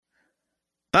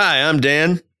Hi, I'm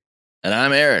Dan. And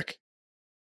I'm Eric.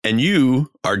 And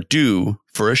you are due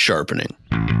for a sharpening.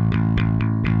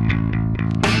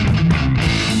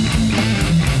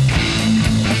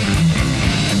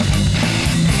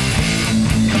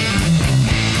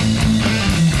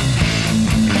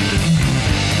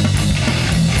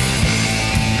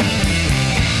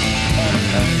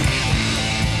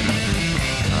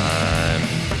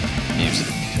 Music.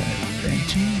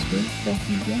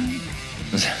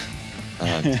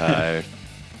 I'm tired.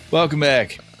 Welcome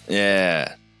back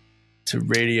Yeah. to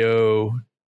Radio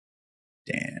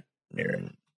Dan, Eric,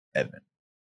 Evan.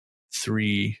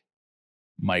 3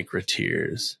 micro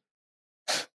tears.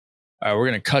 All right, we're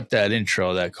going to cut that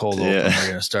intro, that cold open. We're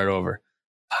going to start over.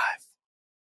 5,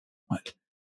 1.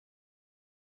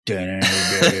 Down.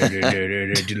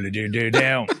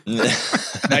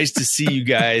 Nice to see you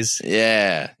guys.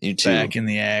 Yeah, you too. Back in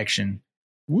the action.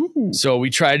 Woo. So we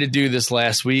tried to do this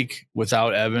last week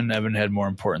without Evan. Evan had more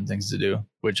important things to do,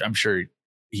 which I'm sure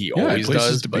he always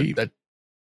does, but that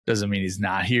doesn't mean he's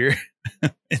not here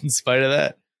in spite of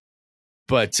that.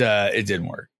 But it didn't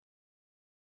work.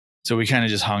 So we kind of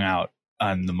just hung out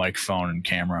on the microphone and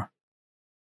camera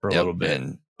for a little bit.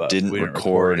 And but didn't we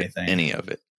record any of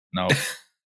it. No.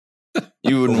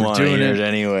 You wouldn't But we're want to doing hear it. it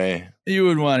anyway. You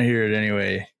would want to hear it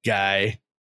anyway, guy.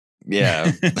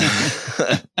 Yeah.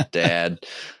 Dad.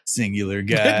 Singular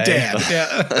guy.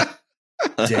 Dad.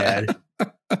 Dad.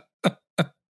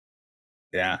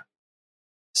 Yeah.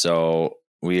 So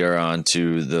we are on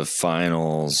to the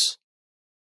finals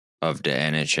of the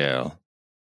NHL.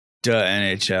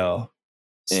 NHL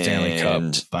Stanley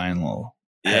And- Cup final.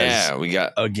 Yeah, we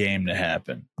got A game to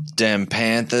happen. them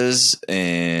Panthers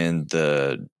and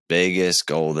the Vegas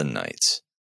Golden Knights.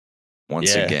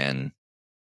 Once Yeah. again.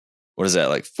 What is that,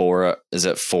 like 4? Is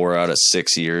that 4 out of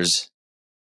 6 years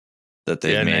that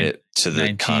they've Yeah, made it to the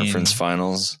 19. conference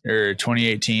finals? Or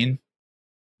 2018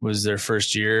 was their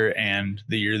first year, and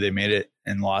the year they made it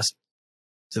and lost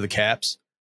to the Caps.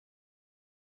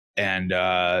 And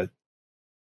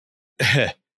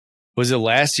was it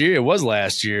last year? It was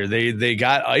last year. They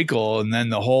got Eichel, and then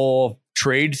the whole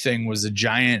trade thing was a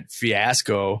giant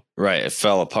fiasco. Right. It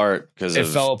fell apart because It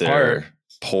of fell their apart.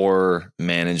 poor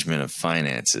management of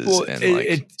finances Well, and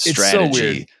it's so strategy.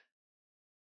 weird.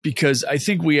 Because I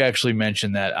think we actually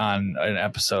mentioned that on an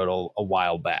episode a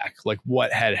while back, like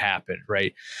what had happened,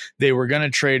 right? They were going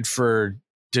to trade for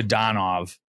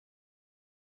Dodonov,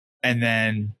 and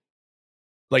then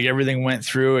like everything went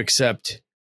through except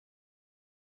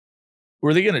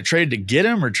were they going to trade to get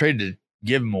him or trade to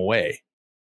give him away?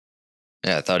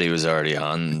 Yeah, I thought he was already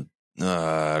on.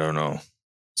 I don't know.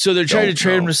 So they're trying to Don't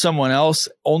trade him know. to someone else,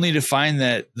 only to find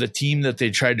that the team that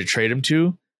they tried to trade him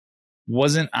to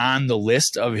wasn't on the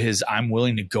list of his I'm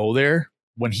willing to go there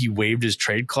when he waived his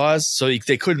trade clause. So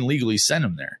they couldn't legally send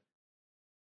him there.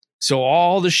 So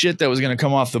all the shit that was going to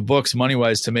come off the books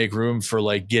money-wise to make room for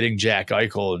like getting Jack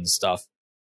Eichel and stuff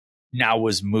now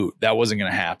was moot. That wasn't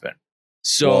going to happen.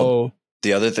 So Well,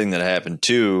 the other thing that happened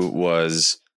too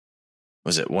was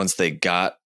it once they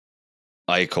got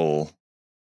Eichel.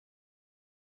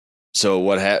 So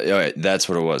what happened? All right, that's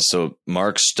what it was. So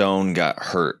Mark Stone got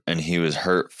hurt, and he was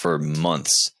hurt for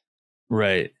months.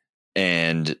 right.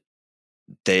 And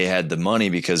they had the money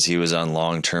because he was on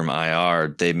long-term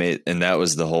IR. And that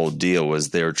was the whole deal, was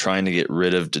they were trying to get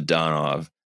rid of Dodonov,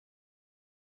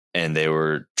 and they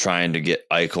were trying to get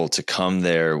Eichel to come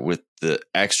there with the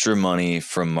extra money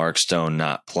from Mark Stone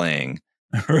not playing,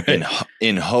 Right.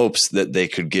 in hopes that they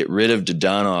could get rid of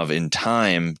Dodonov in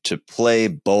time to play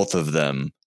both of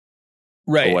them.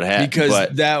 Right. what happened, because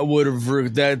but- that would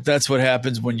have that's what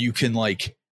happens when you can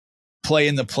like play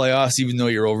in the playoffs even though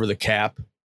you're over the cap.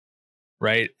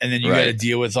 Right. And then you got to Right.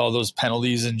 deal with all those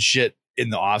penalties and shit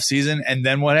in the offseason. And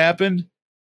then what happened?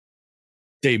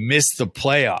 They missed the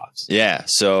playoffs. Yeah,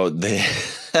 so they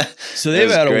So they've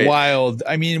was had great. a wild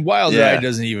Yeah. ride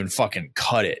doesn't even fucking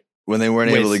cut it. when they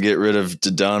weren't able to with- get rid of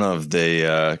Dodonov,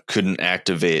 they couldn't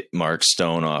activate Mark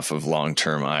Stone off of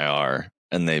long-term IR,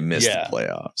 and they missed Yeah. the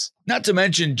playoffs. Not to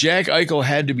mention Jack Eichel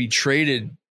had to be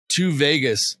traded to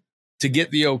Vegas to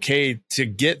get the okay to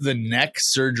get the neck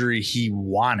surgery he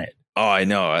wanted. Oh, I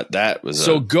know. That was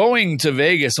So going to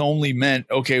Vegas only meant,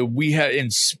 okay, we have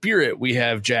in spirit, we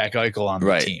have Jack Eichel on the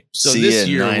Right. team. So See this ya in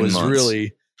year 9 was months.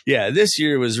 really, this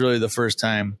year was really the first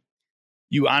time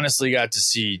you honestly got to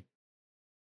see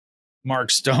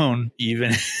Mark Stone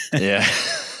even yeah.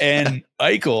 and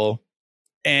Eichel.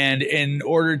 And in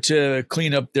order to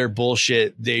clean up their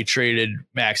bullshit, they traded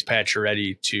Max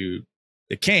Pacioretty to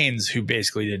the Canes, who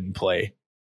basically didn't play.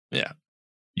 Yeah.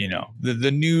 You know,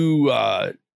 the new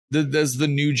There's the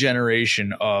new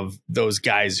generation of those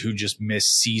guys who just miss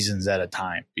seasons at a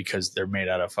time because they're made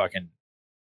out of fucking,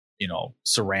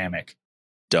 ceramic.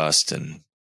 Dust and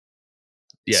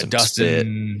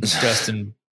Dustin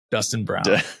Brown.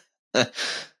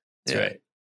 That's right.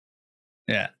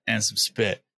 Yeah, and some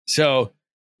spit. So,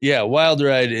 yeah, Wild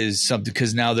Ride is something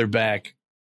because now they're back.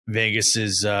 Vegas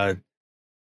is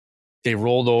they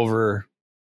rolled over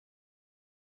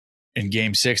in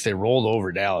Game 6. They rolled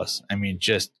over Dallas. I mean,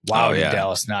 just wow, did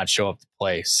Dallas not show up to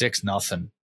play 6-0.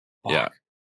 Yeah.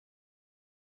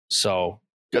 So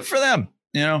good for them.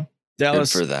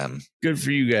 Dallas. Good for them. Good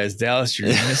for you guys, Dallas. You're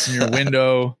missing your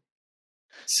window.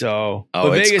 So,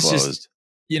 but Vegas it's closed.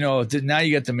 Just now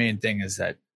you got the main thing is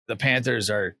that the Panthers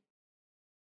are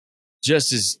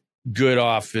just as good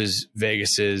off as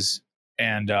Vegas is.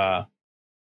 And, the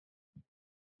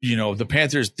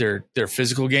Panthers, their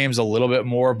physical game's a little bit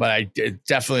more, but it's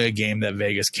definitely a game that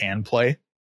Vegas can play,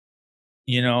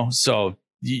 so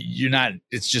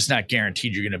it's just not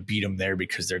guaranteed you're going to beat them there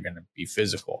because they're going to be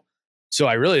physical. So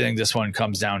I really think this one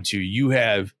comes down to you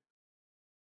have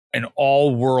an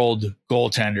all-world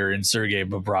goaltender in Sergei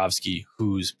Bobrovsky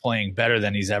who's playing better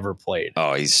than he's ever played.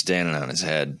 Oh, he's standing on his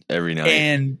head every night.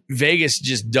 And Vegas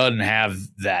just doesn't have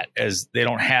that, as they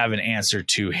don't have an answer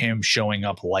to him showing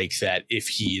up like that if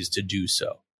he is to do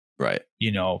so. Right.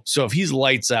 So if he's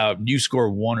lights out, you score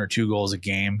 1 or 2 goals a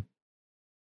game.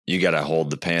 You got to hold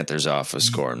the Panthers off of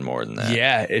scoring more than that.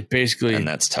 Yeah, and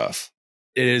that's tough.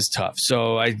 It is tough.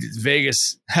 So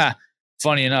Vegas,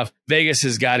 funny enough, Vegas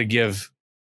has got to give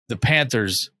the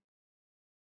Panthers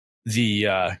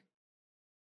the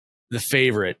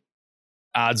favorite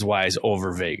odds wise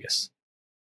over Vegas,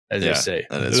 as they say.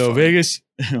 Hello, funny. Vegas.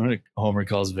 Homer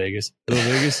calls Vegas. Hello,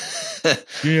 Vegas.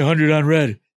 Give me 100 on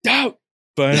red. Doubt.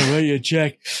 Fine, I'll write you a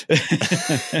check.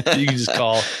 You can just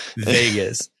call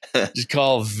Vegas. Just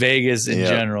call Vegas in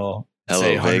general. Hello,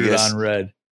 say 100 Vegas. On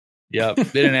red. Yep. They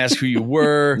didn't ask who you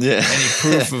were. Any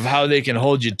proof of how they can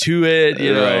hold you to it.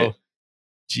 Right.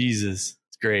 Jesus.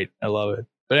 It's great. I love it.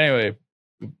 But anyway,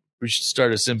 we should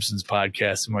start a Simpsons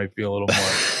podcast. It might be a little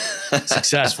more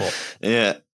successful.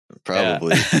 Yeah,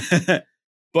 probably. Yeah.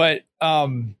 But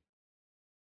the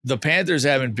Panthers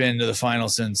haven't been to the final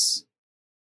since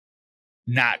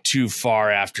not too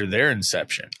far after their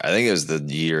inception. I think it was the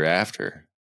year after.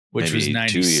 Which was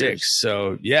 96.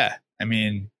 So, yeah. I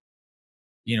mean,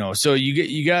 so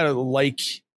you got to like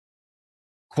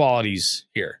qualities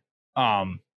here.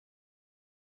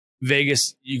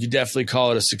 Vegas, you could definitely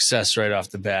call it a success right off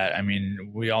the bat. I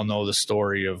mean, we all know the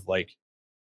story of like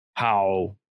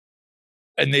how,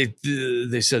 and they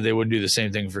said they wouldn't do the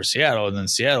same thing for Seattle, and then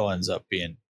Seattle ends up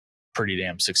being pretty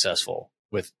damn successful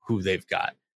with who they've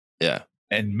got. Yeah.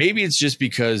 And maybe it's just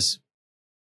because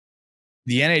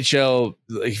the NHL,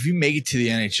 like if you make it to the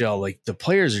NHL, like the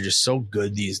players are just so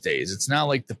good these days. It's not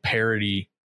like the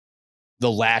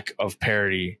lack of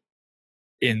parity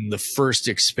in the first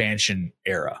expansion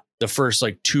era, the first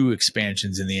like 2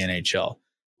 expansions in the NHL,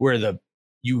 where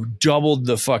you doubled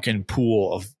the fucking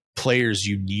pool of players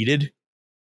you needed,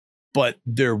 but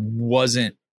there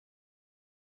wasn't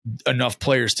enough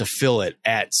players to fill it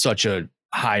at such a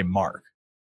high mark,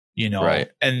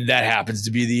 Right. And that happens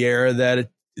to be the era that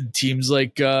teams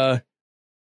like the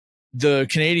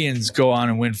Canadians go on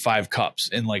and win 5 cups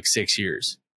in like 6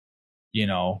 years,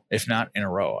 if not in a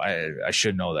row. I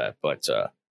should know that, but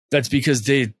that's because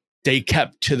they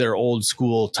kept to their old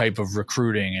school type of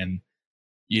recruiting and,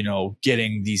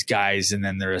 getting these guys. And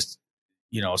then there's,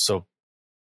 so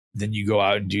then you go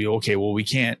out and do, okay, well, we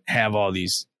can't have all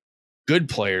these good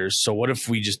players. So what if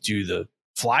we just do the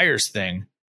Flyers thing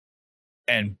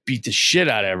and beat the shit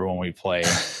out of everyone we play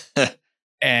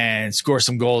and score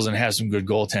some goals and have some good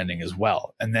goaltending as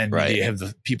well. And then you have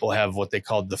people have what they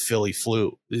called the Philly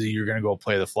flu. You're going to go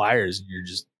play the Flyers and you're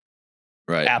just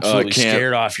absolutely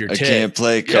scared off your tit. I can't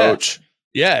play, coach.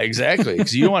 Yeah, exactly.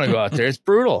 Because you don't want to go out there. It's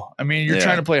brutal. I mean, you're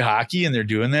trying to play hockey and they're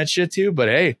doing that shit too. But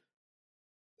hey,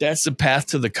 that's the path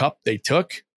to the cup they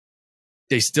took.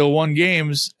 They still won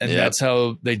games, and that's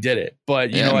how they did it.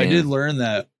 But, I did learn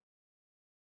that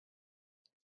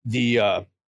the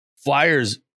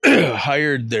Flyers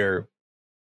hired their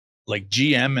like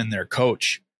GM and their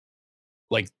coach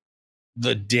like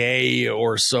the day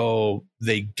or so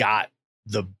they got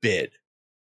the bid.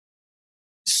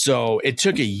 So it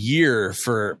took a year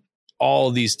for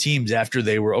all these teams after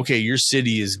they were, okay, your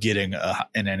city is getting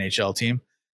an NHL team.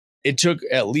 It took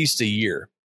at least a year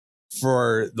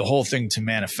for the whole thing to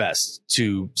manifest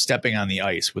to stepping on the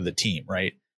ice with a team,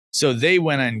 right? So they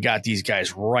went and got these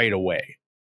guys right away.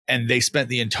 And they spent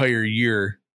the entire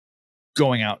year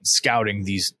going out and scouting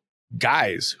these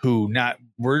guys who they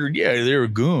were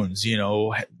goons,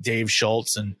 Dave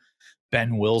Schultz and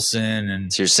Ben Wilson.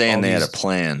 And so you're saying they had a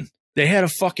plan. They had a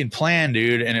fucking plan,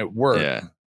 dude, and it worked. Yeah.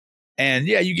 And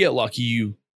you get lucky.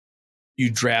 You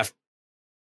draft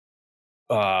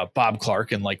Bob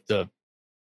Clark in like the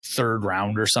 3rd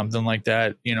round or something like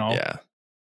that, Yeah.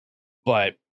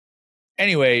 But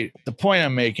anyway, the point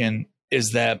I'm making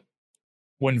is that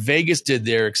when Vegas did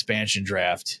their expansion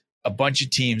draft, a bunch of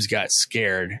teams got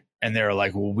scared and they were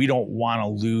like, well, we don't want to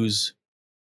lose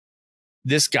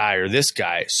this guy or this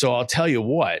guy. So I'll tell you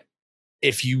what,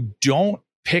 if you don't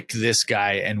pick this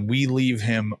guy and we leave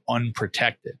him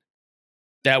unprotected,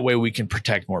 that way we can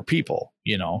protect more people,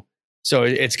 So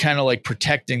it's kind of like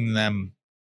protecting them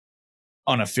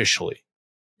unofficially.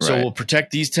 Right. So we'll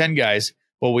protect these 10 guys,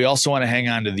 but we also want to hang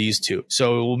on to these 2.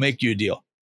 So we'll make you a deal.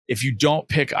 If you don't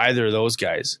pick either of those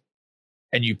guys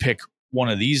and you pick one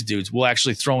of these dudes, we'll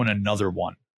actually throw in another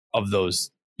one of those,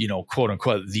 quote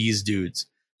unquote, these dudes.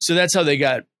 So that's how they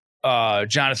got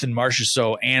Jonathan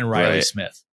Marchessault and Riley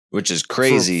Smith. Which is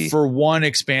crazy. For one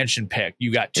expansion pick,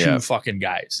 you got 2 fucking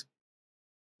guys.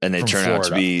 And they turn out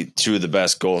to be 2 of the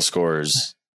best goal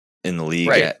scorers in the league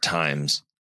at times.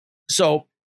 So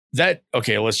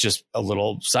let's just a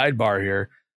little sidebar here.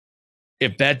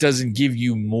 If that doesn't give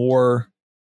you more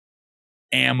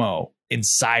ammo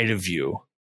inside of you,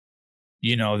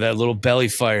 that little belly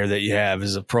fire that you have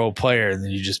as a pro player, and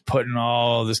then you're just putting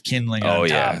all this kindling on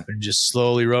top and just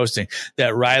slowly roasting.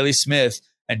 That Riley Smith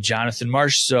and Jonathan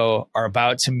Marchessault are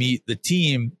about to meet the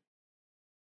team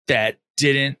that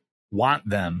didn't want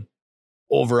them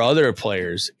over other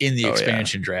players in the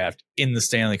expansion draft in the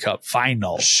Stanley Cup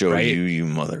final. Show you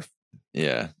mother.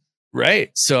 Yeah.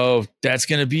 Right. So that's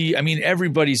going to be,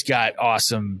 everybody's got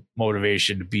awesome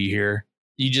motivation to be here.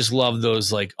 You just love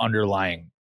those like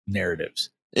underlying narratives.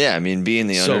 Yeah. Being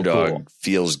the underdog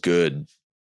feels good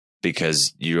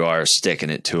because you are sticking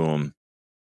it to them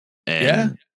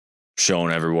and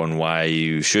showing everyone why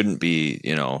you shouldn't be,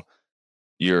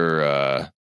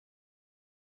 your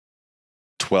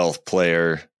 12th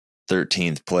player,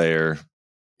 13th player.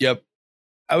 Yep.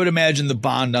 I would imagine the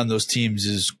bond on those teams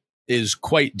is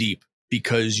quite deep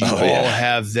because you all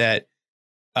have that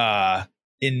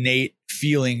innate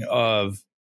feeling of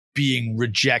being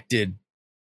rejected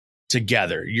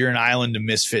together. You're an island of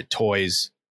misfit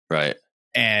toys. Right.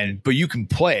 But you can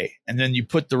play, and then you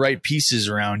put the right pieces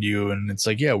around you, and it's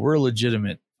like, we're a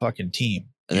legitimate fucking team.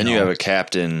 And then you have a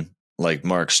captain like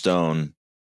Mark Stone,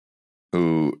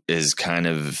 who is kind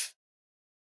of,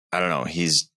 I don't know,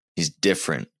 he's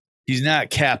different. He's not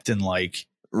captain like,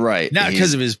 right? Not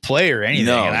because of his play or anything.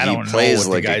 No, and I don't know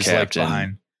what the guy's like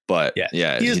behind. But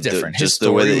he's different. His just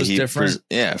the way that was different.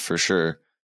 For sure.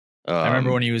 I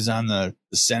remember when he was on the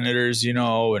Senators, and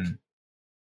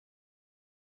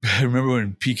I remember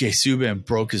when PK Subban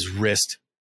broke his wrist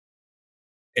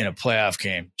in a playoff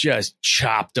game, just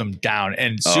chopped him down,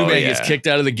 and Subban gets kicked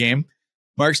out of the game.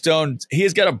 Mark Stone, he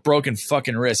has got a broken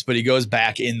fucking wrist, but he goes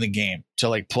back in the game to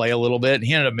like play a little bit.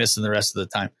 He ended up missing the rest of the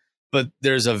time. But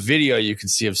there's a video you can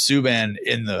see of Subban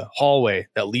in the hallway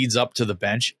that leads up to the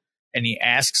bench, and he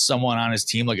asks someone on his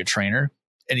team, like a trainer,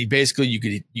 and he basically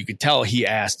you could tell he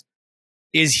asked,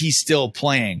 is he still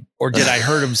playing, or did I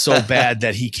hurt him so bad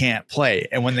that he can't play?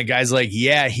 And when the guy's like,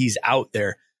 yeah, he's out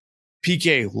there,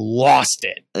 PK lost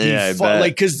it. Yeah, I bet.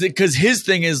 Like because his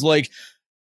thing is like,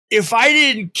 if I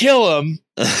didn't kill him,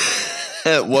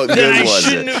 what good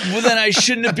was it? Well, then I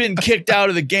shouldn't have been kicked out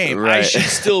of the game. Right. I should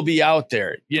still be out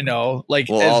there, Like,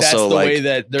 that's the way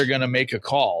that they're going to make a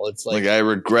call. It's like I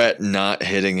regret not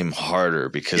hitting him harder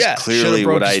because clearly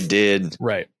what I did,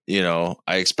 right. I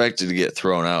expected to get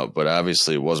thrown out, but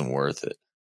obviously it wasn't worth it.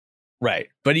 Right.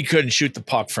 But he couldn't shoot the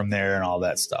puck from there and all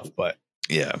that stuff. But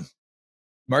yeah,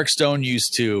 Mark Stone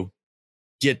used to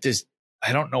get this.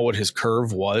 I don't know what his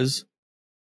curve was,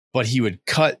 but he would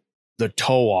cut the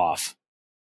toe off,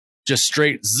 just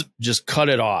cut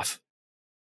it off.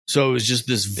 So it was just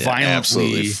this violently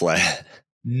absolutely flat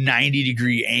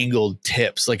 90-degree angled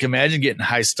tips. Like, imagine getting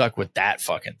high stuck with that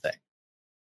fucking thing.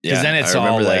 Yeah, then it's I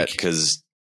remember all that like, because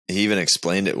he even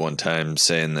explained it one time,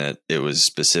 saying that it was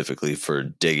specifically for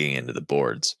digging into the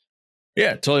boards.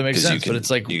 Yeah, it totally makes sense. But it's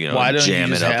like, why don't jam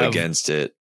you just it up against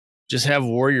it? Just have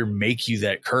Warrior make you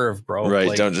that curve, bro. Right.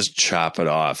 Like, don't just chop it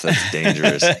off. That's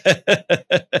dangerous.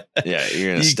 Yeah.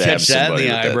 You're going to stab catch that in somebody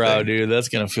the with eyebrow, that dude. That's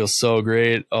going to feel so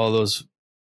great. All those,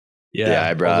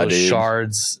 eyebrow, all those dude.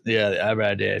 shards. Yeah. The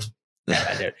eyebrow did.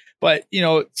 But,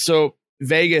 so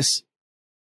Vegas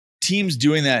teams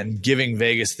doing that and giving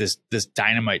Vegas this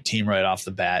dynamite team right off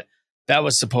the bat, that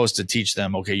was supposed to teach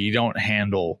them, okay, you don't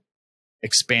handle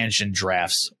expansion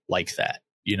drafts like that.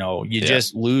 You know, you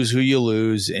just lose who you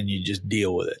lose and you just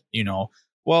deal with it, you know.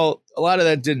 Well, a lot of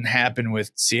that didn't happen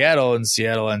with Seattle, and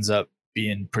Seattle ends up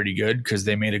being pretty good because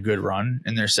they made a good run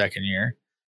in their second year.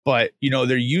 But, you know,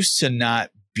 there used to not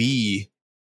be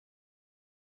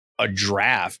a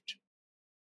draft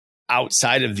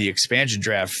outside of the expansion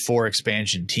draft for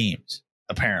expansion teams,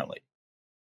 apparently.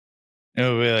 It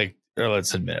would be like, or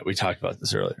let's admit it, we talked about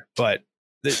this earlier, but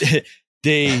you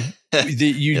Yes,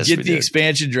 get we the did.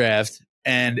 expansion draft,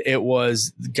 and it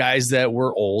was guys that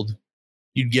were old.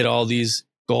 You'd get all these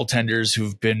goaltenders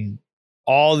who've been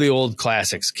all the old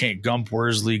classics: Gump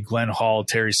Worsley, Glenn Hall,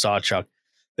 Terry Sawchuk.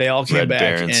 They all came Red back,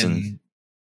 Berenson. and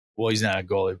well, he's not a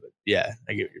goalie, but yeah,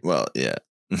 I get you. Well, yeah.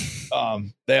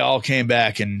 They all came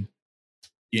back and,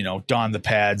 you know, donned the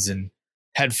pads and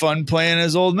had fun playing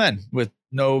as old men with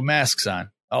no masks on.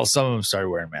 Oh, some of them started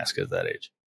wearing masks at that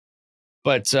age.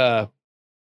 But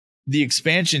the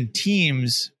expansion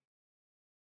teams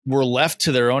were left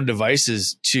to their own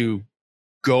devices to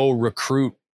go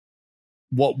recruit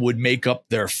what would make up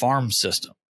their farm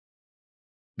system,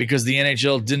 because the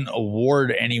NHL didn't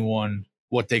award anyone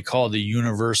what they called a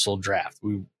universal draft.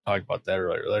 We talked about that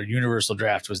earlier. The universal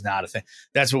draft was not a thing.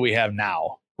 That's what we have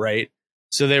now, right?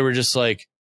 So they were just like,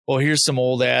 well, here's some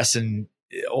old ass and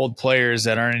old players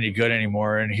that aren't any good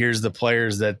anymore, and here's the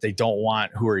players that they don't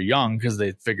want who are young because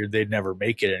they figured they'd never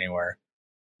make it anywhere.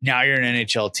 Now you're an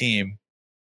NHL team,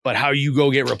 but how you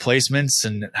go get replacements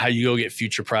and how you go get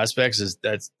future prospects is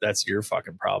that's your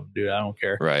fucking problem, dude. I don't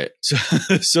care. Right.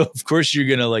 So of course you're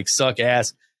gonna like suck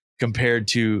ass compared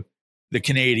to the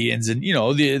Canadians and, you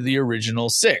know, the original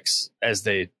six, as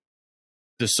the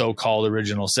so-called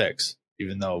original six,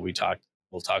 even though we'll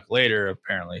talk later,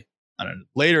 apparently on a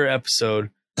later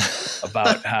episode,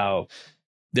 about how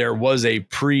there was a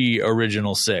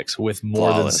pre-original six with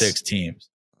more Flawless. than 6 teams.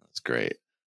 That's great.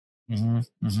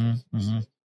 Mm-hmm.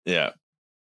 Yeah.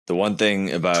 The one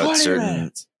thing about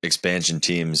certain expansion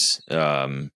teams,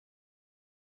 it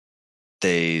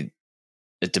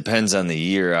depends on the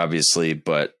year, obviously,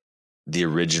 but the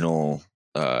original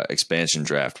expansion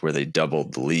draft where they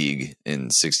doubled the league in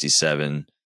 67,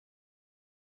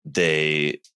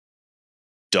 they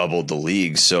doubled the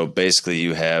league. So basically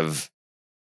you have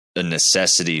a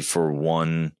necessity for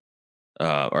one,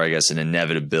 or I guess an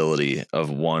inevitability of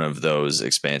one of those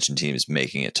expansion teams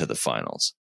making it to the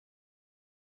finals.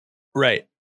 Right.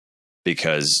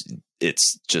 Because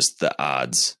it's just the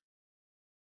odds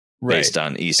based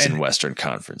on East and Western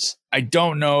Conference. I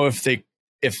don't know if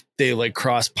they like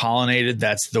cross-pollinated.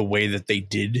 That's the way that they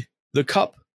did the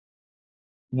cup,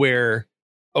 where,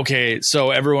 okay,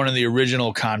 so everyone in the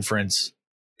original conference,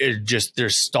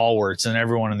 there's stalwarts, and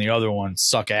everyone in the other one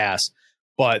suck ass,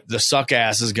 but the suck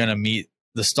ass is going to meet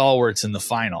the stalwarts in the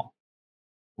final,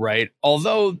 right?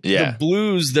 Although the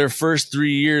Blues, their first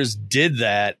 3 years did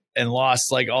that and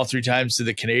lost like all 3 times to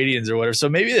the Canadians or whatever. So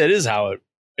maybe that is how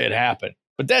it happened,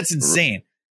 but that's insane.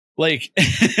 Like,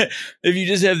 if you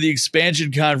just have the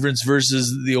expansion conference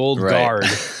versus the old guard,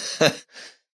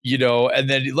 you know, and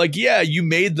then like, yeah, you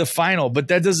made the final, but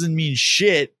that doesn't mean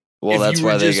shit. Well, if that's you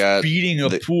were why they just got beating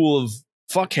a pool of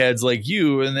fuckheads like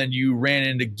you, and then you ran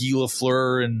into Guy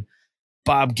Lafleur and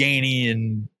Bob Gainey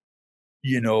and,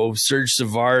 you know, Serge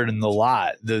Savard and the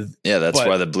lot. That's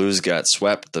why the Blues got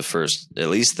swept at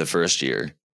least the first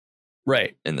year,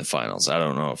 right, in the finals. I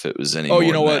don't know if it was any. Oh, more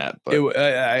you know than what? That,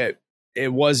 but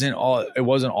It wasn't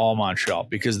all Montreal,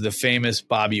 because the famous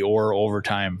Bobby Orr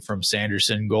overtime from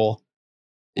Sanderson goal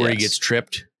where he gets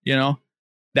tripped, you know,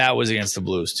 that was against the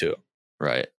Blues too.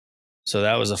 Right. So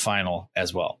that was a final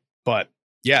as well. But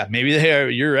yeah, maybe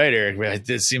you're right, Eric.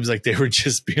 It seems like they were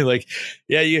just being like,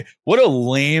 yeah, what a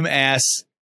lame ass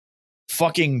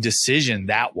fucking decision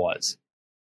that was.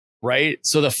 Right.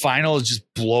 So the final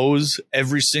just blows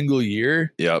every single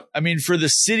year. Yep. I mean, for the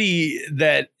city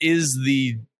that is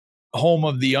the home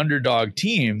of the underdog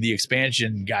team, the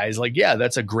expansion guys, like, yeah,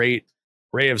 that's a great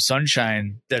ray of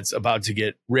sunshine that's about to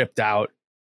get ripped out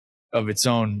of its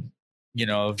own, you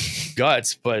know,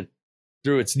 guts, but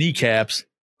through its kneecaps.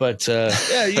 But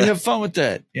yeah, you have fun with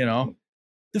that, you know.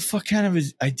 The fuck kind of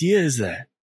idea is that?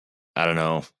 I don't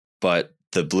know, but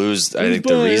the Blues, I think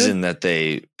the reason that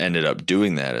they ended up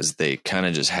doing that is they kind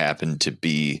of just happened to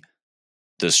be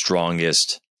the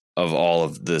strongest of all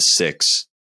of the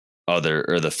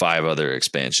 5 other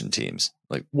expansion teams.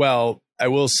 Like, well, I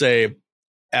will say,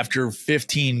 after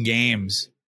 15 games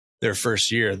their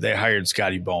first year, they hired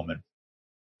Scotty Bowman.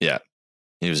 Yeah.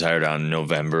 He was hired on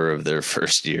November of their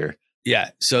first year. Yeah.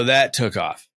 So that took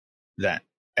off then.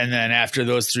 And then after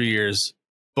those 3 years,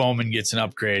 Bowman gets an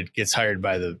upgrade, gets hired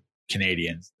by the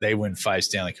Canadians. They win 5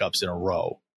 Stanley Cups in a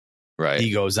row. Right.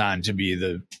 he goes on to be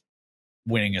the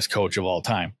winningest coach of all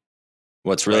time.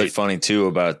 What's really funny too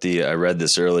about I read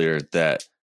this earlier, that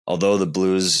although the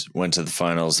Blues went to the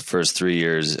finals the first 3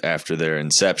 years after their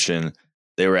inception,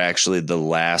 they were actually the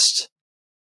last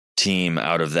team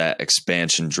out of that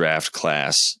expansion draft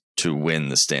class to win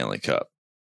the Stanley Cup.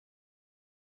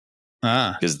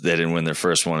 Because they didn't win their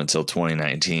first one until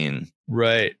 2019.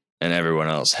 Right. And everyone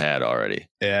else had already.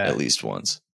 Yeah. At least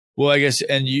once. Well, I guess,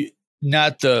 and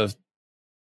not the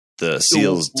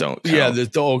Seals don't count. Yeah, the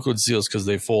Oakland Seals, because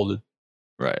they folded.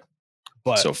 Right.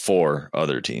 But so 4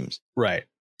 other teams. Right.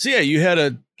 So yeah,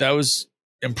 that was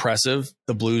impressive.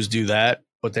 The Blues do that,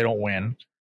 but they don't win.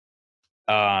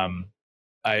 And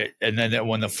then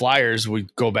when the Flyers, we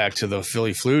go back to the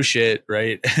Philly flu shit,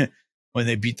 right? When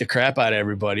they beat the crap out of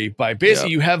everybody by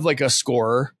basically you have like a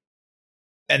scorer,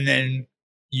 and then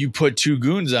you put 2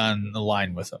 goons on the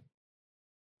line with them.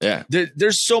 Yeah.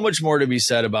 There's so much more to be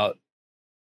said about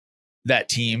that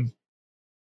team.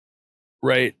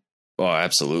 Right. Oh,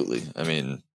 absolutely. I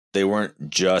mean, they weren't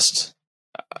just,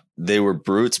 they were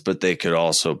brutes, but they could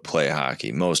also play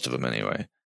hockey. Most of them anyway.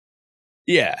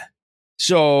 Yeah.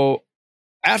 So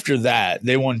after that,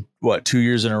 they won 2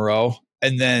 years in a row.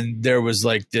 And then there was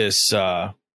like this,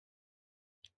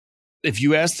 if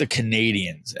you ask the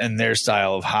Canadians and their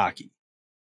style of hockey,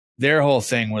 their whole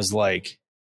thing was like,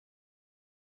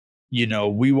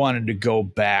 we wanted to go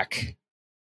back,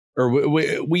 or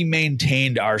we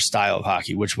maintained our style of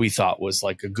hockey, which we thought was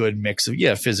like a good mix of,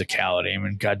 physicality. I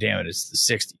mean, God damn it, it's the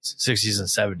 60s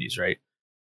and 70s, right?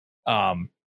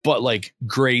 But like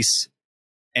grace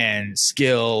and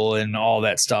skill and all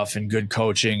that stuff and good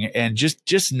coaching and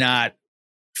just not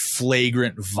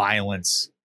flagrant violence.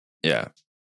 Yeah.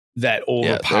 That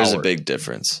overpowered. Yeah, there's a big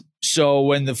difference. So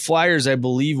when the Flyers, I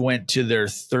believe, went to their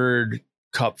 3rd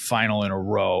Cup final in a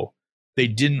row, they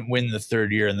didn't win the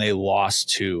 3rd year and they lost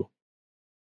to,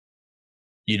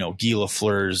 Guy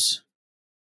Lafleur's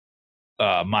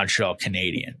Montreal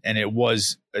Canadian. And it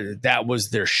was, that was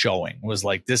their showing, was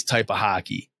like, this type of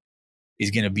hockey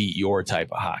is going to beat your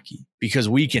type of hockey because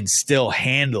we can still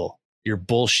handle your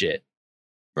bullshit.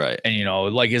 Right. And,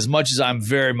 like as much as I'm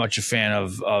very much a fan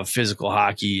of physical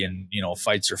hockey and,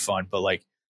 fights are fun, but like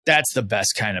that's the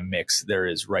best kind of mix there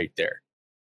is right there.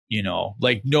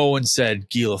 Like no one said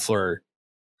Guy Lafleur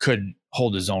couldn't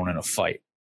hold his own in a fight.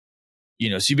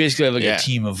 So you basically have like a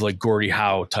team of like Gordie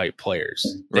Howe type players.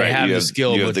 They have the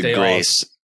skill, but the grace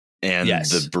and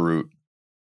the brute.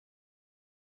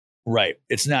 Right.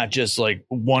 It's not just like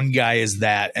one guy is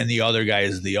that and the other guy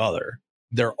is the other.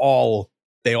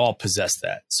 They all possess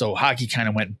that. So hockey kind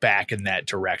of went back in that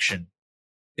direction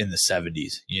in the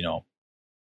 70s,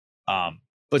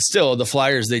 but still the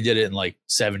Flyers, they did it in like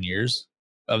 7 years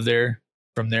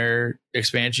from their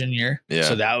expansion year. Yeah.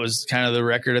 So that was kind of the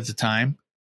record at the time.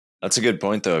 That's a good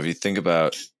point though. If you think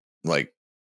about like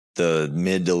the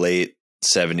mid to late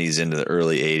 70s into the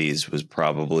early 80s was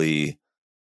probably,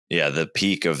 the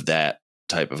peak of that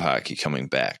type of hockey coming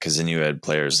back. Cause then you had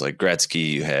players like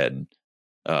Gretzky, you had,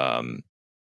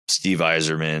 Steve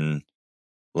Yzerman,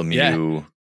 Lemieux.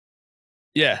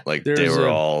 Yeah. Like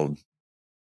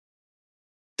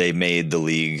they made the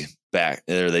league back,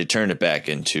 or they turned it back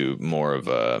into more of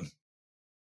a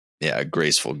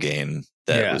graceful game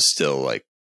that was still like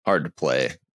hard to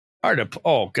play.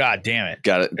 Oh, God damn it.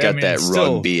 Got that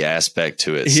rugby aspect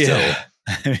to it still.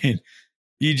 I mean,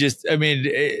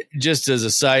 just as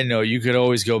a side note, you could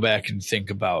always go back and think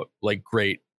about like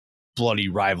great bloody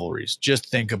rivalries. Just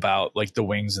think about like the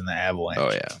Wings and the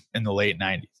Avalanche in the late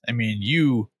 90s. I mean,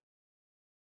 you're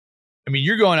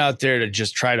going out there to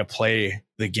just try to play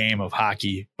the game of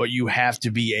hockey, but you have to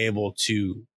be able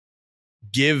to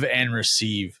give and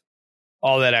receive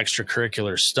all that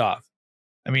extracurricular stuff.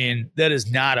 I mean, that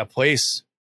is not a place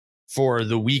for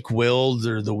the weak-willed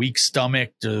or the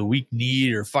weak-stomached or the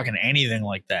weak-kneed or fucking anything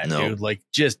like that, dude. Like,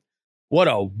 just what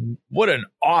an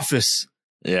office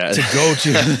to go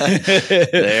to.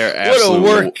 They're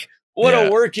absolutely what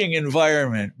a working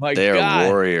environment. My they God. Are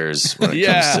warriors when it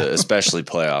comes to especially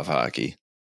playoff hockey.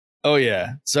 Oh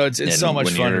yeah. So it's so much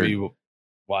fun to be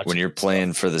watching. When you're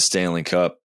playing for the Stanley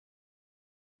Cup,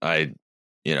 every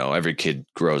kid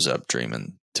grows up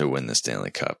dreaming to win the Stanley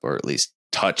Cup or at least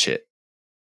touch it.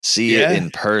 See it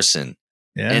in person.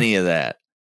 Yeah. Any of that.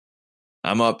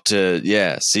 I'm up to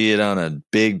see it on a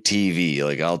big TV.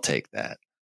 Like I'll take that.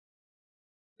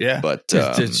 Yeah, but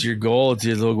it's your goal.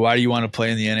 Why do you want to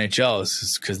play in the NHL?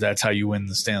 It's because that's how you win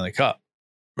the Stanley Cup.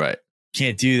 Right.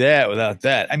 Can't do that without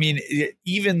that. I mean,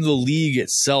 even the league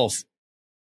itself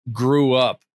grew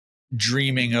up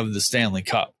dreaming of the Stanley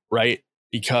Cup, right?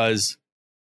 Because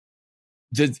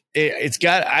it's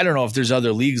got, I don't know if there's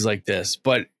other leagues like this,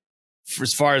 but for,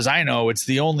 as far as I know, it's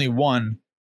the only one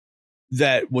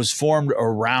that was formed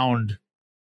around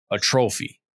a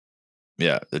trophy.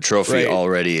 Yeah, the trophy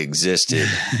already existed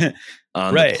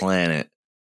on the planet.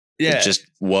 Yeah. It just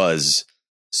was.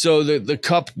 So the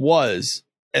cup was,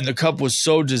 and the cup was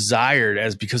so desired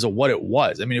as because of what it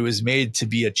was. I mean, it was made to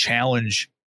be a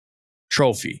challenge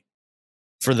trophy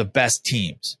for the best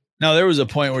teams. Now, there was a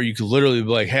point where you could literally be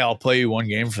like, hey, I'll play you one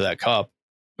game for that cup.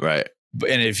 Right.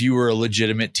 And if you were a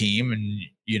legitimate team and,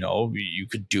 you know, you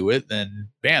could do it, then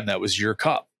bam, that was your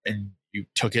cup. And you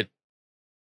took it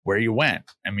where you went.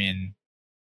 I mean,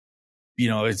 you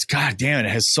know, it's, God damn it,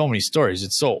 it has so many stories.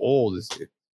 It's so old. It's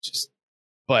just,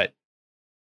 but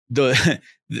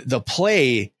the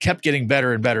play kept getting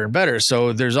better and better and better.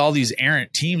 So there's all these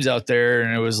errant teams out there.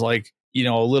 And it was like, you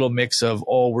know, a little mix of,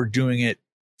 oh, we're doing it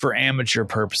for amateur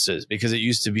purposes, because it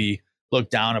used to be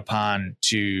looked down upon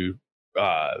to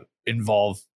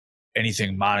involve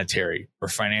anything monetary or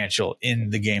financial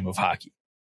in the game of hockey.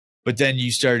 But then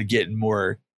you started getting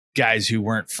more guys who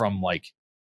weren't from like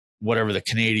whatever the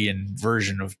Canadian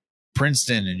version of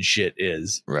Princeton and shit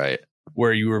is. Right.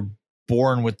 Where you were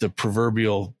born with the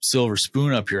proverbial silver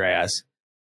spoon up your ass.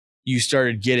 You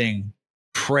started getting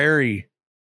prairie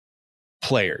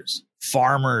players,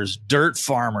 farmers, dirt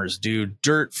farmers, dude,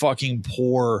 dirt fucking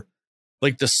poor,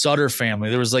 like the Sutter family.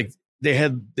 There was like,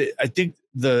 I think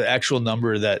the actual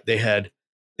number that they had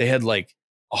like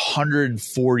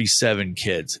 147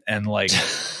 kids, and like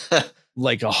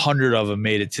like 100 of them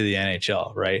made it to the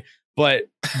NHL, right? But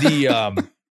the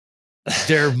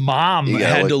their mom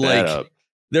had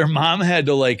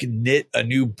to like knit a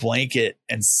new blanket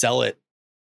and sell it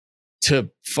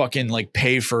to fucking like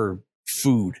pay for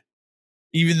food,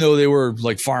 even though they were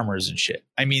like farmers and shit.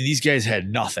 I mean, these guys had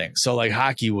nothing. So like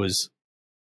hockey was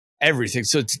everything.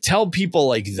 So to tell people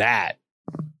like that,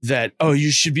 oh,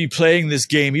 you should be playing this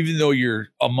game, even though you're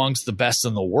amongst the best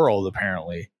in the world,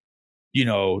 apparently, you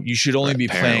know, you should only be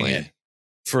playing it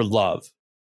for love,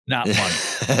 not money.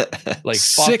 Like,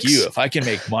 fuck you. If I can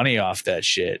make money off that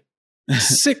shit.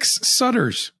 6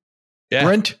 Sutters. Yeah.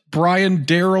 Brent, Brian,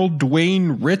 Daryl,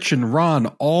 Dwayne, Rich, and Ron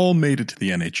all made it to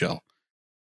the NHL.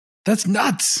 That's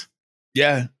nuts.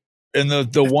 Yeah. And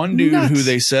the one dude who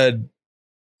they said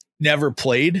never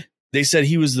played, they said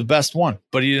he was the best one,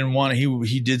 but he didn't want to,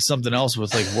 he did something else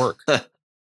with like work.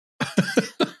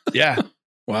 Yeah.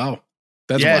 Wow.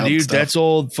 That's yeah, wild dude. stuff. That's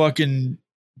old fucking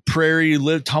prairie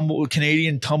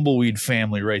Canadian tumbleweed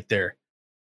family right there.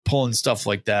 Pulling stuff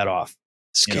like that off.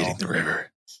 Skating the river.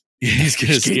 He's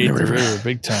gonna skate the river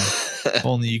big time. If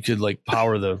only you could like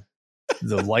power the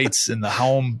lights in the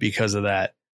home because of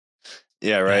that.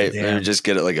 Yeah, right. Or just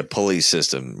get it like a pulley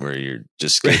system where you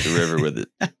just skate the river with it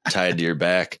tied to your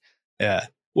back. Yeah.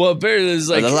 Well, apparently there's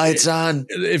like the lights on.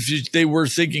 If they were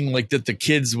thinking like that, the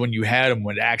kids when you had them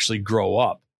would actually grow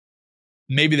up.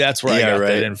 Maybe that's where I got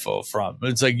that info from.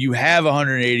 It's like you have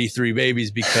 183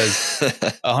 babies because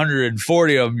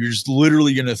 140 of them you're just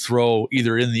literally going to throw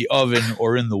either in the oven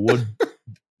or in the wood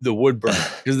burn,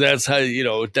 because that's how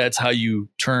you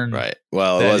turn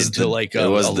Well, it was into like a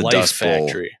life dust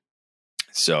factory. Bowl.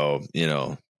 So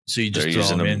so you just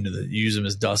throw them use them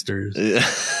as dusters,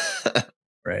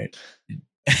 right?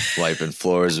 Wiping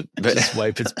floors, just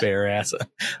wipe its bare ass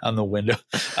on the window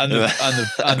on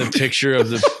the picture of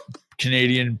the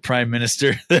Canadian prime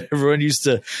minister. Everyone used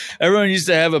to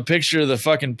have a picture of the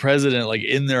fucking president like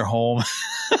in their home.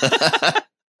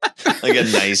 Like a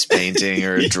nice painting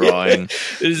or a drawing.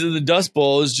 The dust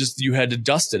bowl is just, you had to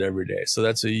dust it every day. So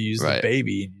that's what you use the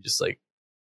baby, and you just like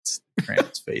cramp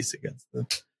its face against them.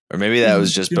 Or maybe that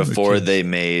was just before they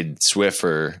made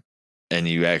Swiffer and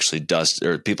you actually dust,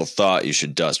 or people thought you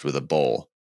should dust with a bowl.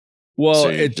 Well,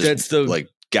 so that's the like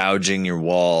gouging your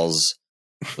walls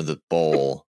with a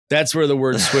bowl. That's where the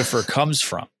word Swiffer comes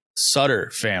from. Sutter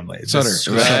family. Sutter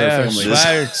family. The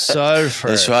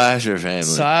Swiffer family.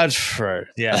 Sutter.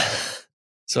 Yeah.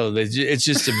 So it's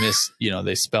just a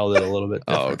they spelled it a little bit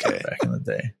different back in the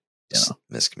day.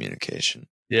 Miscommunication.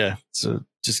 Yeah. So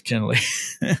just kind of like,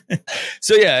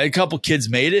 so yeah, a couple kids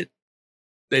made it.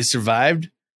 They survived,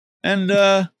 and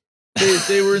they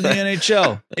were in the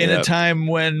NHL in a time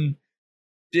when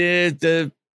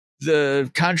the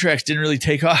contracts didn't really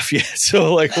take off yet.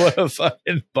 So like, what a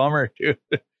fucking bummer, dude.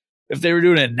 If they were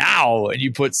doing it now and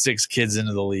you put 6 kids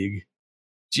into the league,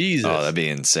 Jesus. Oh, that'd be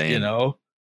insane. You know?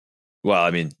 Well,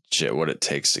 I mean, shit, what it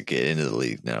takes to get into the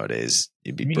league nowadays,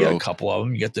 you'd be broke. You got a couple of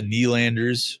them. You got the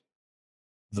Nylanders,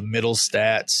 the middle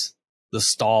stats, the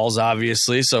Stalls,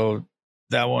 obviously. So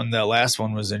that last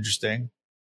one was interesting.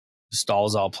 The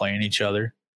Stalls all playing each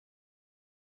other.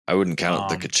 I wouldn't count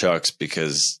the Kachucks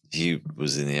because he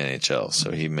was in the NHL,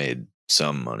 so he made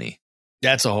some money.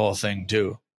 That's a whole thing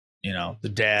too. You know, the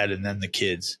dad and then the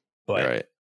kids. But Right.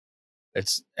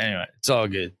 it's all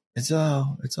good. It's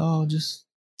all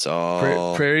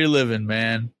all prairie living,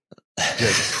 man.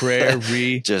 Just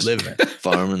prairie just living.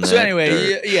 Farming that So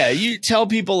anyway, dirt. you tell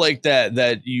people like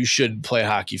that you shouldn't play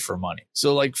hockey for money.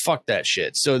 So like, fuck that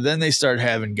shit. So then they start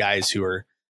having guys who are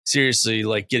seriously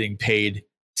like getting paid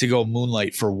to go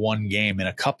moonlight for one game in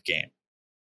a cup game.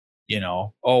 You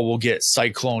know, we'll get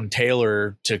Cyclone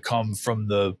Taylor to come from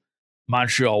the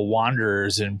Montreal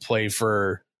Wanderers and play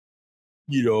for,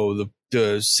 you know,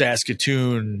 the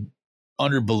Saskatoon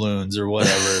Underballoons or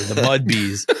whatever, the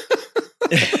Mudbees.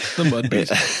 The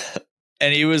Mudbees.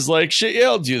 And he was like, shit, yeah,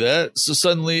 I'll do that. So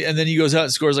suddenly, and then he goes out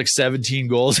and scores like 17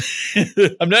 goals.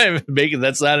 I'm not even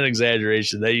that's not an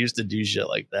exaggeration. They used to do shit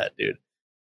like that, dude.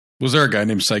 Was there a guy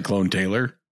named Cyclone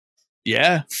Taylor?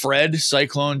 Yeah, Fred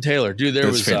Cyclone Taylor. Dude, there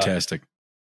was fantastic.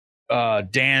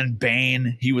 Dan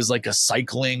Bain. He was like a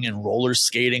cycling and roller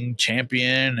skating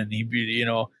champion. And he, you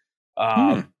know,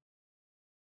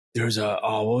 there was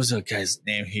what was that guy's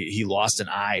name? He lost an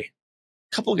eye.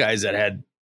 A couple guys that had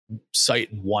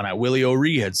sight in one eye. Willie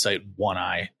O'Ree had sight in one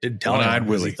eye. Didn't tell anyone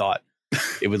because he thought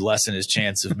it would lessen his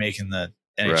chance of making the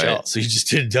NHL. Right. So he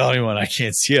just didn't tell anyone, I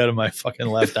can't see out of my fucking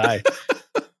left eye.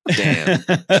 Damn.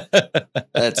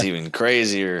 That's even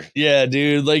crazier. Yeah,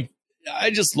 dude. Like,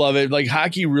 I just love it. Like,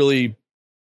 hockey really,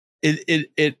 it's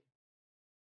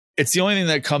the only thing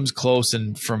that comes close,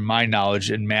 and from my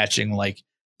knowledge, in matching like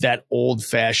that old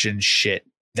fashioned shit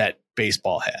that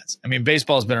baseball has. I mean,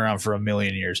 baseball's been around for a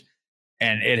million years,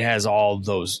 and it has all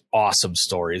those awesome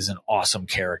stories and awesome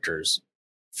characters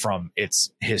from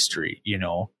its history, you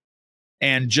know?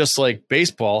 And just like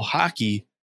baseball, hockey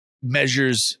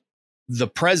measures the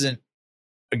present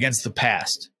against the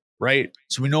past, right?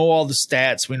 So we know all the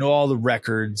stats, we know all the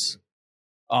records,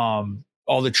 all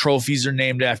the trophies are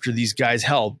named after these guys.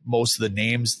 Hell, most of the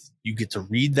names, you get to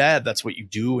read that. That's what you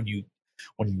do when you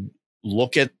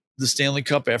look at the Stanley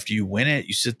Cup after you win it.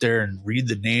 You sit there and read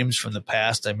the names from the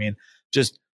past. I mean,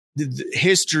 just the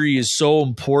history is so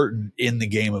important in the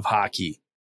game of hockey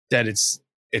that it's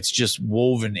just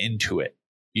woven into it,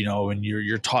 you know, and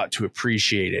you're taught to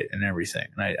appreciate it and everything.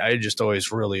 And I just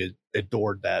always really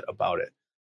adored that about it.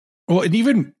 Well, and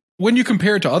even when you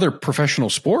compare it to other professional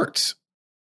sports,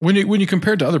 when you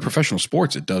compare it to other professional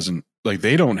sports, it doesn't, like,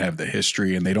 they don't have the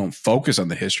history and they don't focus on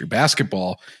the history.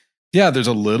 Basketball, yeah, there's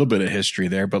a little bit of history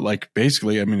there, but like,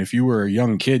 basically, I mean, if you were a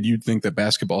young kid, you'd think that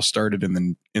basketball started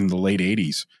in the late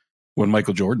 80s when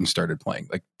Michael Jordan started playing.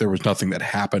 Like, there was nothing that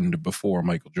happened before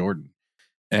Michael Jordan.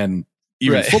 And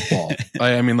even football,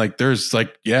 I mean, like, there's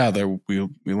like, yeah, we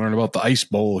learn about the Ice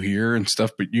Bowl here and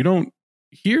stuff, but you don't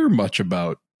hear much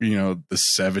about, you know, the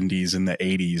 70s and the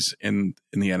 80s in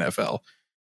the NFL.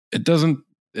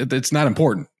 It's not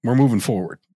important. We're moving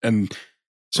forward. And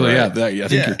so, I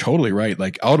think you're totally right.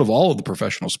 Like, out of all of the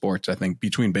professional sports, I think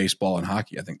between baseball and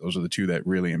hockey, I think those are the two that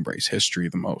really embrace history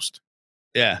the most.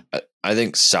 Yeah. I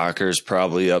think soccer's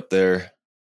probably up there,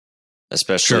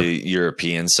 especially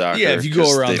European soccer. Yeah, if you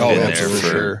go around, they've been there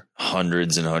for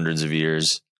hundreds and hundreds of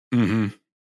years. Mm-hmm.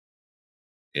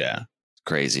 Yeah.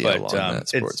 Crazy how long that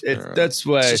sport's been around. That's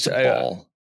why it's just a ball.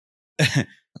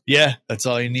 Yeah, that's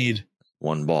all you need.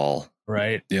 One ball.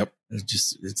 Right. Yep.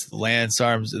 It's Lance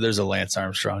Armstrong. There's a Lance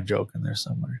Armstrong joke in there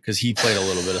somewhere because he played a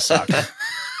little bit of soccer.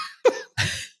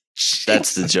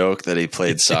 That's the joke, that he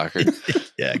played soccer.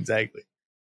 Yeah, exactly.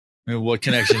 I mean, what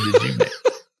connection did you make?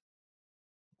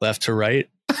 Left to right?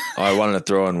 Oh, I wanted to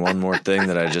throw in one more thing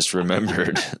that I just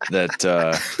remembered,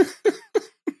 that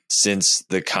since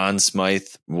the Conn Smythe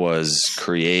was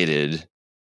created,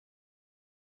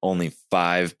 only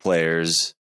 5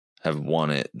 players have won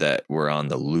it that were on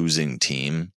the losing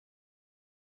team.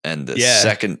 And the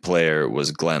second player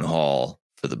was Glenn Hall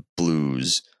for the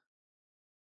Blues.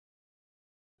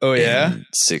 Oh, yeah?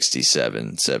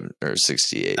 67,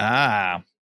 68. Ah,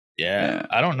 yeah.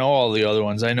 I don't know all the other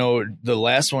ones. I know the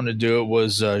last one to do it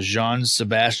was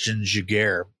Jean-Sebastien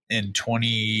Giguère in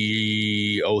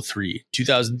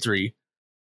 2003.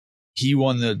 He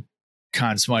won the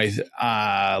Conn Smythe,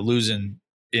 losing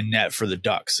in net for the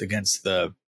Ducks against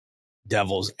the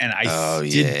Devils. And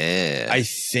I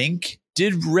think,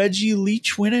 did Reggie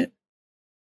Leach win it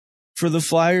for the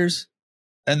Flyers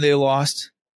and they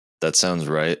lost? That sounds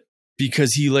right.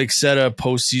 Because he like set a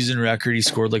postseason record. He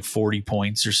scored like 40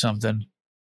 points or something.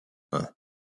 Huh.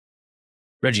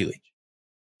 Reggie Leach.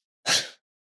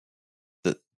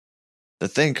 The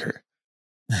thinker.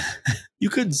 You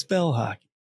couldn't spell hockey.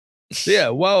 So yeah,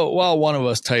 while one of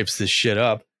us types this shit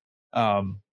up.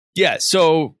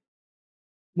 So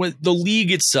when the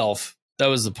league itself, that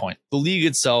was the point. The league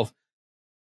itself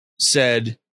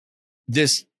said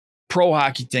this pro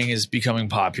hockey thing is becoming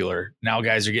popular. Now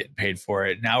guys are getting paid for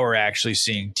it. Now we're actually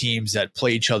seeing teams that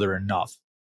play each other enough,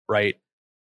 right?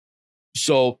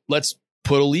 So let's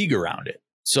put a league around it.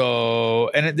 So,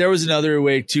 and there was another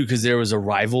way too, because there was a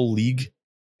rival league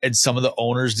and some of the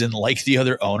owners didn't like the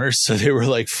other owners. So they were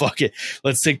like, fuck it.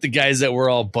 Let's take the guys that we're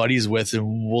all buddies with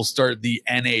and we'll start the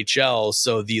NHL.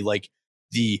 So the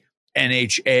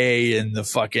NHA and the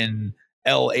fucking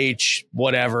LH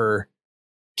whatever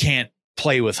can't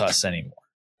play with us anymore.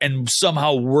 And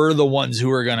somehow we're the ones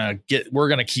who are going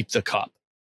to keep the cup.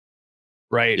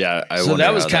 Right. Yeah. So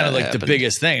that was kind of like the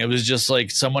biggest thing. It was just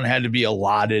like someone had to be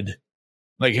allotted,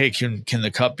 like, hey, can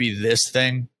the cup be this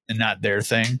thing and not their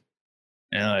thing?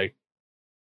 And like,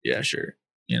 yeah, sure.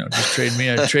 Just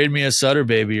trade me a Sutter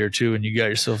baby or two and you got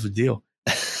yourself a deal.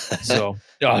 So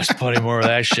there's plenty more where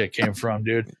that shit came from,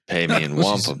 dude. Pay me and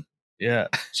wump them. Yeah.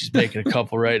 She's making a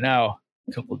couple right now.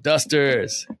 A couple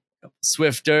dusters, a couple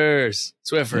Swiffers.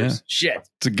 Yeah. Shit.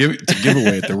 It's a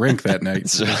giveaway at the rink that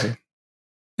night.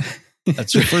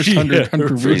 That's your first 100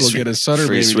 will get a Sutter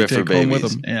baby to take home with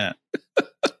them. Yeah.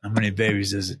 How many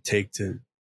babies does it take to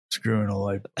screw in a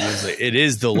light bulb? It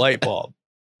is the light bulb,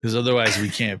 because otherwise we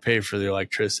can't pay for the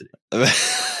electricity.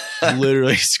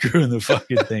 Literally screwing the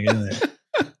fucking thing in there.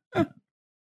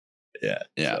 Yeah.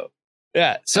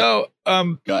 Yeah. So,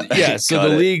 yeah. So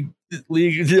the league.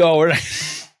 Oh, we're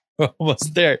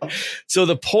almost there. So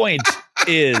the point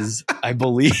is, I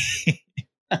believe.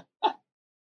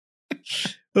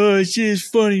 Oh, it's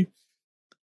just funny.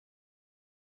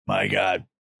 My God.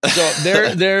 So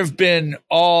there have been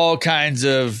all kinds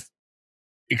of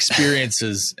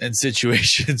experiences and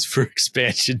situations for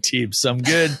expansion teams. Some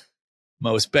good,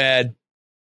 most bad.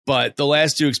 But the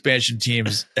last two expansion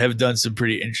teams have done some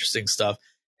pretty interesting stuff.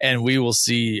 And we will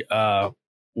see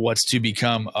what's to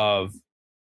become of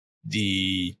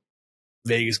the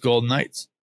Vegas Golden Knights,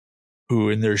 who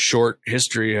in their short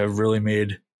history have really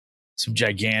made some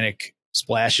gigantic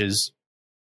splashes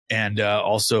and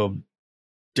also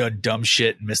done dumb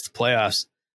shit and missed the playoffs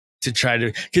to try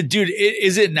to. Dude,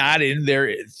 is it not in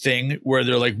their thing where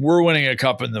they're like, we're winning a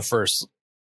cup in the first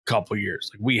couple years?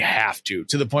 Like, we have to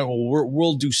the point where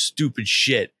we'll do stupid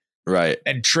shit, right,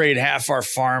 and trade half our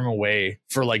farm away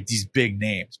for like these big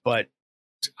names. But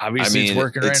obviously, it's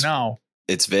working right now.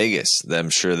 It's Vegas. I'm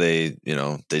sure they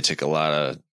take a lot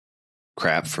of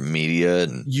crap from media,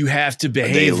 and you have to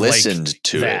behave. They listened like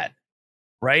to that. it.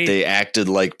 Right? They acted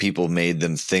like people made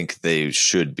them think they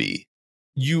should be.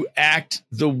 You act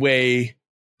the way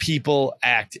people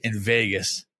act in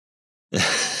Vegas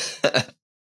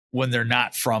when they're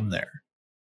not from there.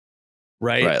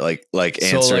 Right? Right. Like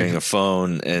answering a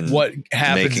phone and what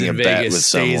happens making in a bet Vegas with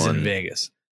stays someone in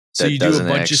Vegas. So you do a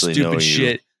bunch of stupid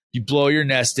shit. You blow your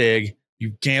nest egg.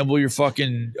 You gamble your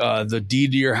fucking the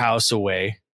deed to your house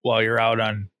away while you're out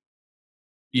on,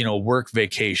 work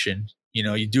vacation.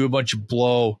 You do a bunch of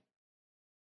blow.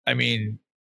 I mean,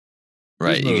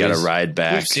 right. You got to ride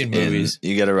back. We've seen movies.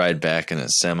 You got to ride back in a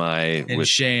semi with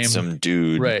shame. Some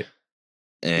dude. Right.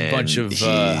 And a bunch of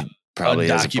he probably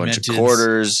has a bunch of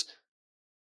quarters.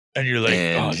 And you're like,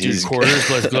 oh, dude, quarters.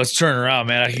 Let's turn around,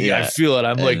 man. I feel it.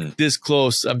 I'm like this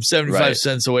close. I'm 75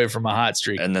 cents away from a hot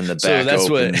streak. And then the back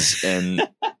opens and.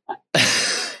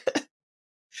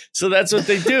 So that's what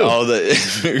they do. All the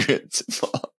immigrants.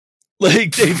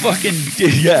 Like they fucking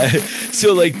yeah.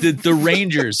 So like the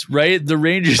Rangers, right? The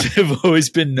Rangers have always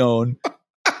been known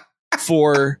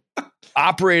for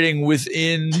operating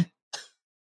within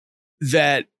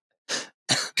that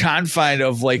confine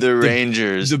of like the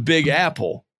Rangers, the Big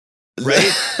Apple,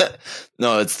 right?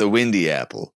 No, it's the Windy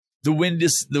Apple. The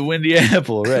windy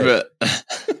apple, right?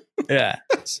 Yeah,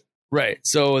 right.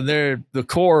 So they're the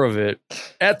core of it.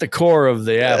 At the core of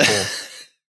the apple.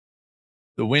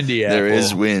 The windy apple. There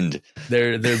is wind.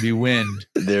 There be wind.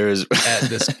 There is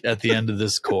at the end of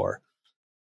this core.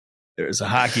 There's a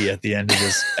hockey at the end of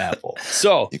this apple.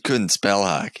 So you couldn't spell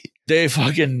hockey. They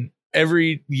fucking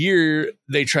every year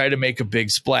they try to make a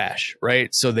big splash, right?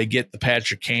 So they get the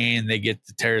Patrick Kane, they get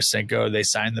the Tarasenko, they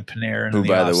sign the Panarin. Who,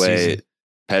 by the way,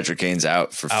 Patrick Kane's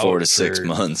out for 4 to 6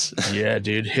 months. Yeah,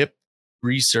 dude, hip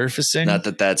resurfacing. Not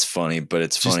that that's funny, but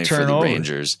it's funny for the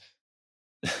Rangers.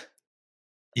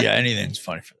 Yeah, anything's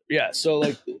funny for them. Yeah, so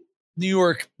like New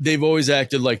York, they've always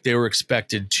acted like they were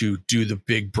expected to do the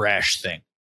big brash thing.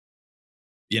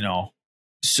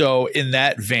 So in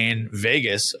that vein,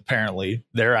 Vegas, apparently,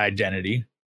 their identity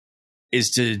is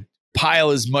to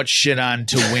pile as much shit on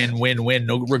to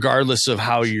win, regardless of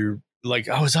how you're like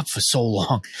I was up for so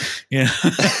long, you know.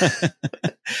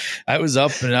 I was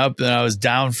up and I was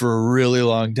down for a really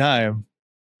long time,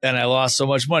 and I lost so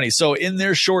much money. So in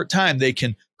their short time, they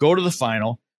can go to the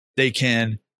final. They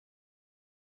can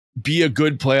be a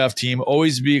good playoff team,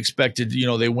 always be expected. You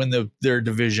know, they win their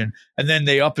division, and then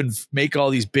they up and make all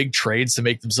these big trades to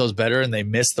make themselves better, and they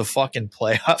miss the fucking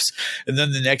playoffs. And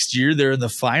then the next year they're in the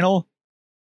final.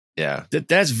 Yeah.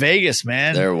 That's Vegas,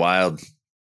 man. They're wild.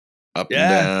 Up and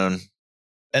down.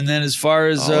 And then as far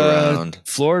as around.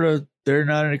 Florida, they're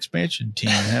not an expansion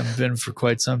team. Haven't been for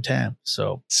quite some time.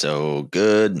 So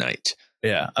good night.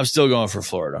 Yeah, I'm still going for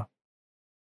Florida.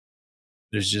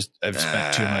 I've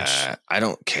spent too much. I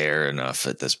don't care enough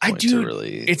at this point to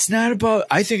really. It's not about.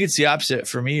 I think it's the opposite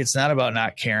for me. It's not about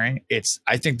not caring.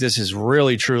 I think this is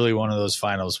really truly one of those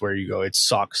finals where you go, it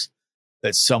sucks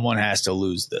that someone has to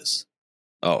lose this.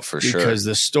 Oh, for sure. Because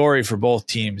the story for both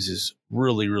teams is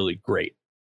really, really great.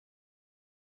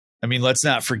 I mean, let's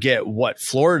not forget what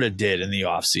Florida did in the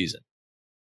offseason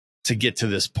to get to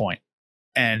this point.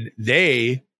 And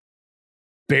they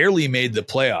barely made the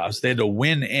playoffs. They had to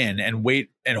win in and wait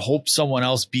and hope someone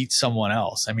else beats someone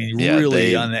else. I mean,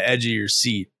 really on the edge of your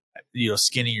seat, you know,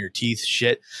 skinning your teeth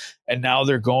shit. And now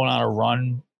they're going on a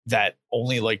run that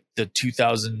only like the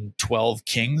 2012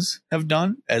 Kings have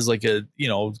done as like a, you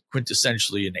know,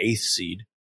 quintessentially an 8th seed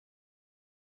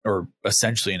or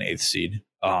essentially an 8th seed.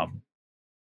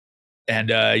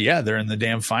 They're in the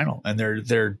damn final, and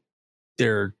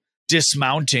they're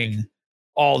dismounting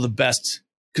all the best,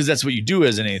 because that's what you do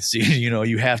as an 8th seed. You know,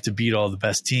 you have to beat all the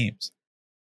best teams.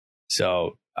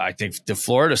 So I think the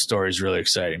Florida story is really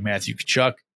exciting. Matthew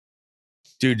Tkachuk,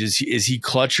 dude, is he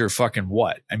clutch or fucking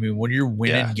what? I mean, when you're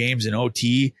winning games in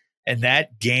OT, and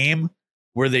that game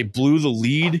where they blew the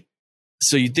lead,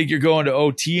 so you think you're going to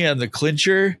OT on the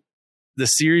clincher, the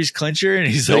series clincher, and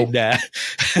he's like, nah.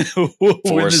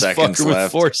 4 seconds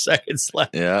left. 4 seconds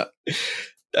left. Yeah.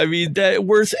 I mean, that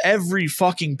worth every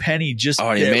fucking penny. Just he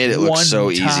made it look so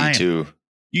easy too.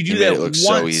 You do that once,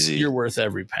 so easy. You're worth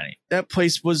every penny. That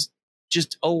place was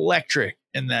just electric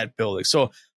in that building.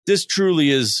 So this truly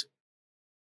is.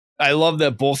 I love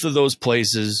that both of those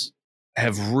places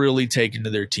have really taken to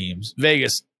their teams.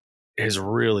 Vegas has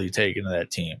really taken to that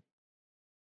team,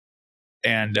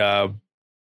 and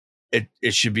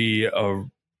it should be a.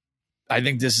 I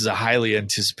think this is a highly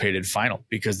anticipated final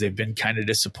because they've been kind of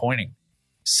disappointing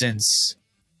since,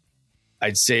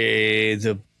 I'd say,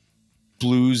 the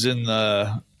Blues and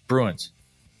the Bruins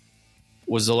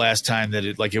was the last time that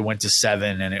it went to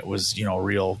 7 and it was, you know,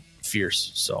 real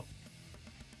fierce. So,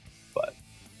 but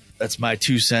that's my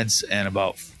 2 cents and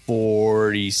about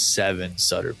 47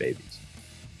 Sutter babies.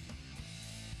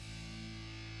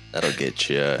 That'll get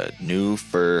you a new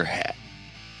fur hat.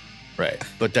 Right.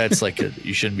 But that's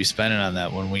you shouldn't be spending on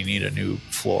that when we need a new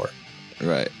floor.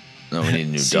 Right. No, we need a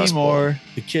new dust Seymour, ball.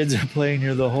 the kids are playing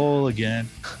near the hole again.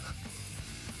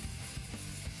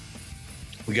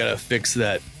 We got to fix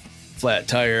that flat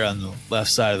tire on the left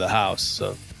side of the house.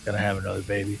 So, got to have another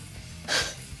baby.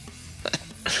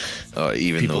 Oh,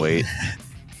 even the weight.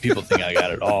 People think I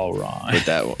got it all wrong. Put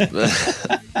that one.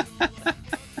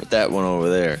 Put that one over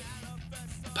there.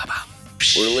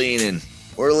 We're leaning.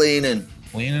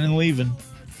 Leaning and leaving.